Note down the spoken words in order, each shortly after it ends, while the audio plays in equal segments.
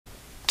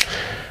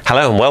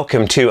Hello and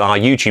welcome to our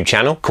YouTube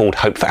channel called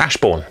Hope for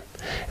Ashbourne.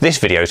 This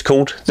video is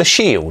called The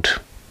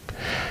Shield.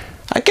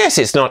 I guess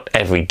it's not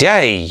every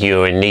day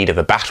you're in need of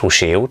a battle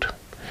shield.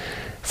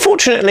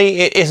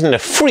 Fortunately, it isn't a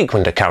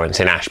frequent occurrence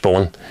in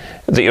Ashbourne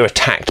that you're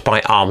attacked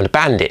by armed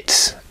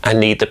bandits and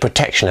need the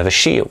protection of a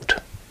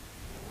shield.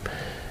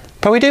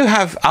 But we do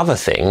have other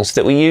things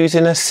that we use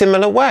in a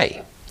similar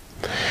way.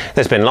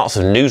 There's been lots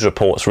of news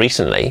reports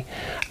recently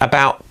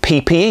about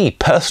PPE,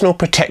 personal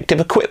protective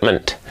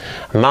equipment,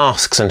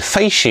 masks and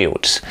face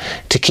shields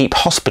to keep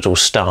hospital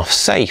staff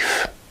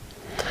safe.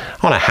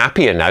 On a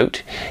happier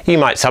note, you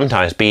might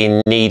sometimes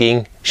be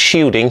needing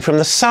shielding from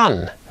the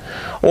sun,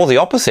 or the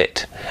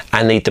opposite,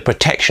 and need the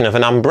protection of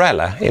an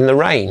umbrella in the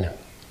rain.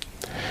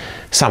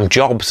 Some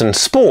jobs and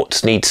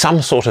sports need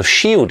some sort of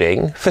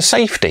shielding for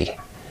safety.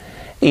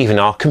 Even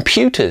our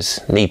computers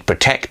need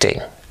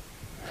protecting.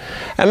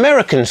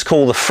 Americans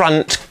call the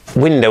front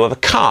window of a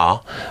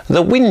car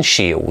the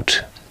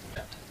windshield.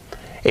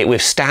 It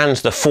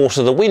withstands the force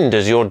of the wind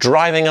as you're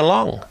driving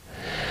along.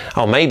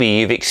 Or maybe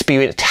you've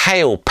experienced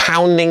hail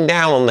pounding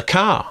down on the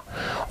car,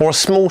 or a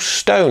small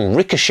stone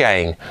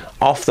ricocheting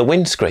off the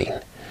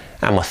windscreen,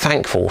 and we're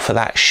thankful for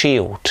that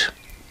shield.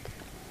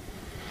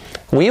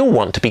 We all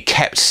want to be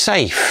kept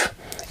safe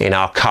in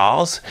our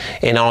cars,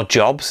 in our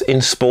jobs,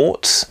 in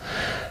sports,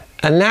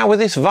 and now with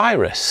this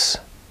virus.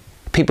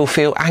 People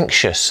feel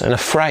anxious and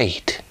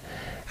afraid,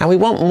 and we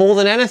want more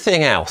than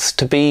anything else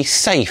to be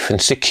safe and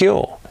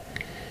secure.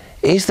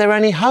 Is there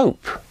any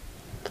hope?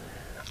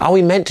 Are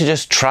we meant to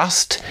just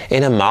trust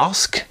in a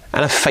mask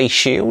and a face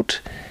shield?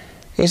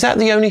 Is that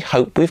the only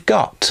hope we've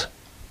got?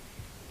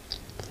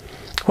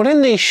 Well,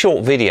 in these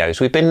short videos,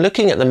 we've been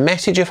looking at the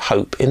message of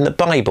hope in the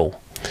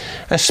Bible,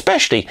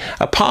 especially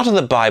a part of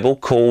the Bible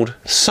called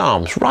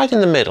Psalms, right in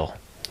the middle.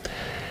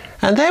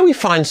 And there we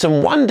find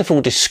some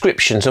wonderful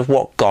descriptions of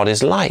what God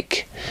is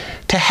like,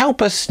 to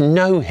help us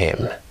know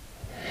Him.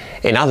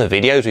 In other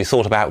videos we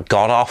thought about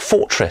God our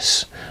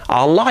fortress,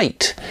 our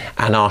light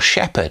and our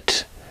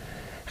shepherd.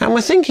 And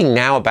we're thinking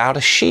now about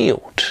a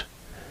shield.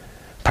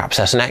 Perhaps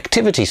that's an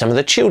activity some of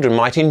the children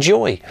might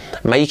enjoy,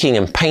 making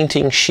and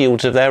painting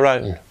shields of their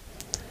own.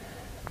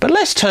 But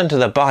let's turn to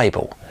the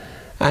Bible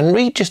and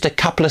read just a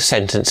couple of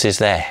sentences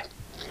there.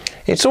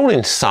 It's all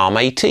in Psalm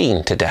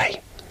 18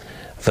 today,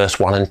 verse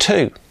 1 and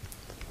 2.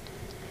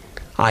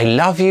 I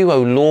love you,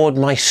 O Lord,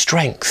 my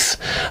strength.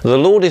 The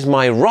Lord is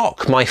my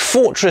rock, my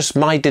fortress,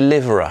 my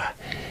deliverer.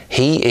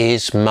 He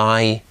is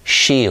my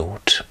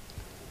shield.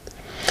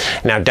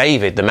 Now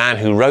David, the man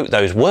who wrote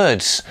those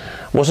words,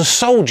 was a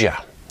soldier,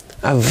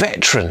 a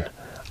veteran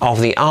of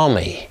the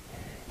army.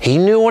 He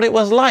knew what it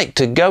was like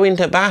to go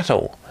into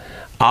battle,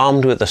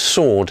 armed with a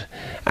sword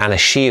and a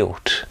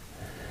shield.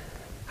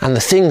 And the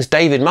things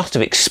David must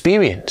have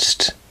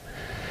experienced.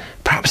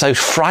 Perhaps those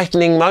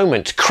frightening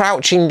moments,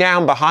 crouching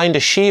down behind a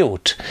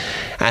shield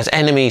as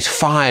enemies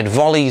fired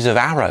volleys of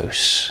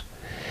arrows.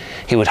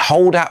 He would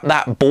hold up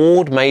that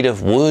board made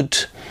of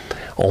wood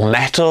or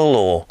metal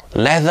or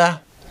leather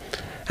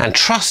and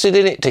trusted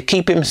in it to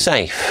keep him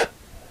safe.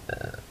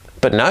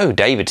 But no,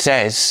 David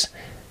says,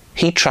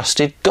 he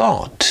trusted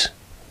God.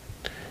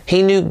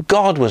 He knew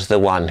God was the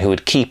one who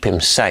would keep him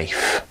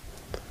safe.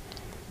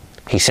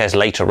 He says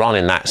later on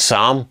in that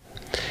psalm,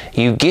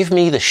 you give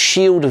me the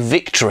shield of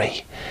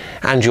victory,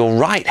 and your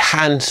right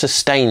hand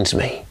sustains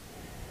me.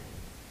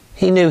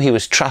 He knew he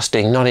was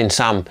trusting not in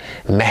some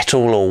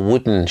metal or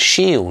wooden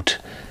shield,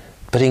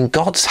 but in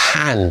God's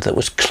hand that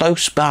was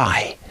close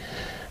by,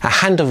 a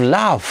hand of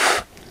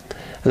love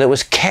that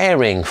was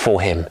caring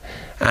for him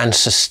and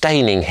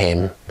sustaining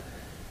him.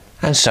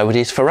 And so it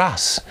is for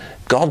us.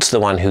 God's the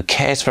one who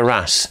cares for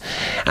us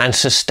and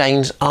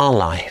sustains our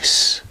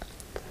lives.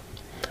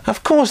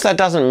 Of course, that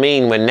doesn't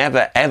mean we're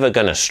never ever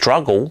going to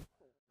struggle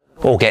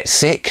or get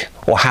sick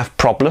or have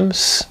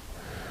problems.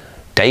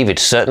 David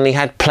certainly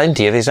had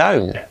plenty of his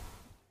own.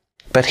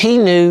 But he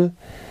knew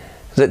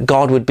that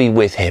God would be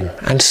with him,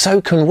 and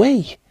so can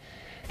we.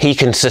 He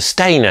can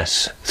sustain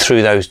us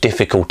through those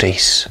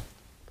difficulties.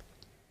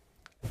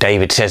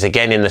 David says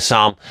again in the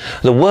psalm,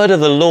 the word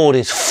of the Lord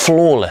is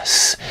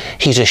flawless.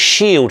 He's a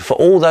shield for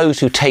all those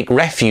who take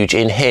refuge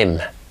in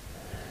him.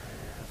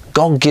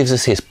 God gives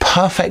us his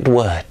perfect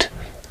word,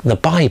 the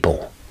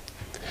Bible.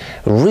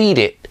 Read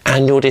it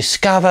and you'll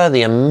discover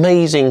the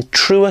amazing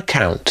true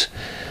account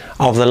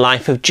of the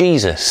life of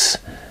Jesus,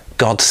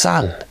 God's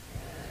Son.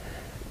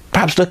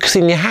 Perhaps look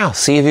in your house,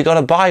 see if you've got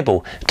a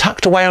Bible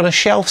tucked away on a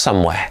shelf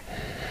somewhere,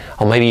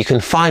 or maybe you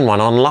can find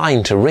one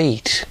online to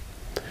read.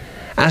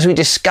 As we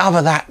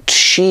discover that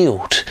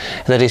shield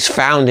that is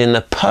found in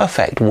the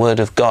perfect Word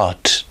of God,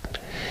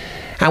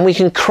 and we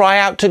can cry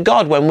out to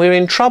God when we're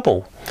in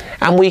trouble,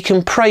 and we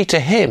can pray to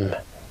him.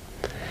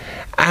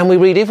 And we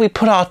read, if we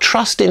put our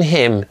trust in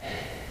him,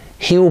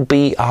 he will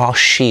be our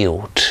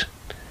shield.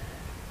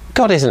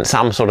 God isn't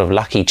some sort of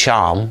lucky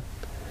charm,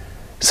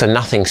 so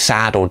nothing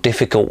sad or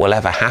difficult will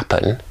ever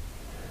happen.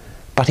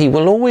 But he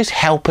will always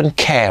help and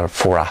care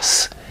for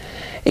us,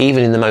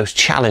 even in the most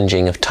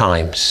challenging of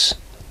times.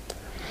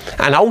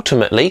 And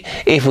ultimately,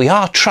 if we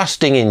are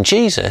trusting in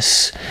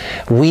Jesus,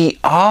 we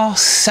are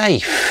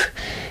safe.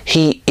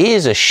 He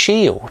is a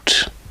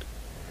shield.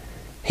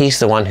 He's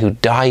the one who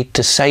died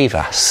to save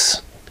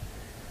us.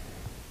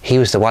 He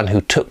was the one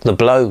who took the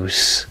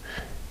blows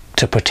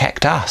to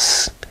protect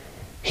us.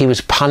 He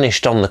was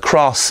punished on the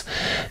cross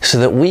so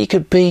that we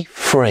could be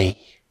free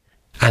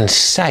and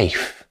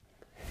safe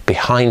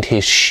behind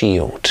his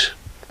shield.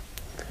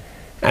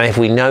 And if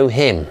we know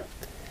him,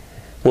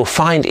 we'll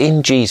find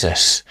in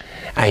Jesus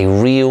a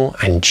real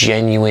and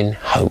genuine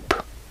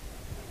hope.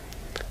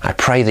 I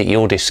pray that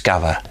you'll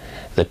discover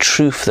the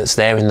truth that's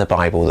there in the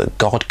Bible, that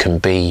God can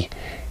be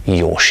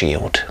your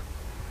shield.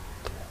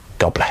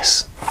 God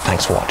bless.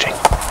 Thanks for watching.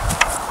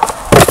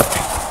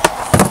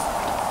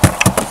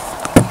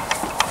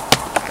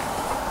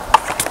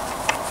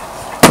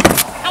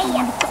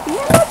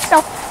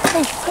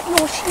 Hey, put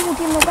your shield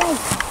in the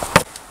way.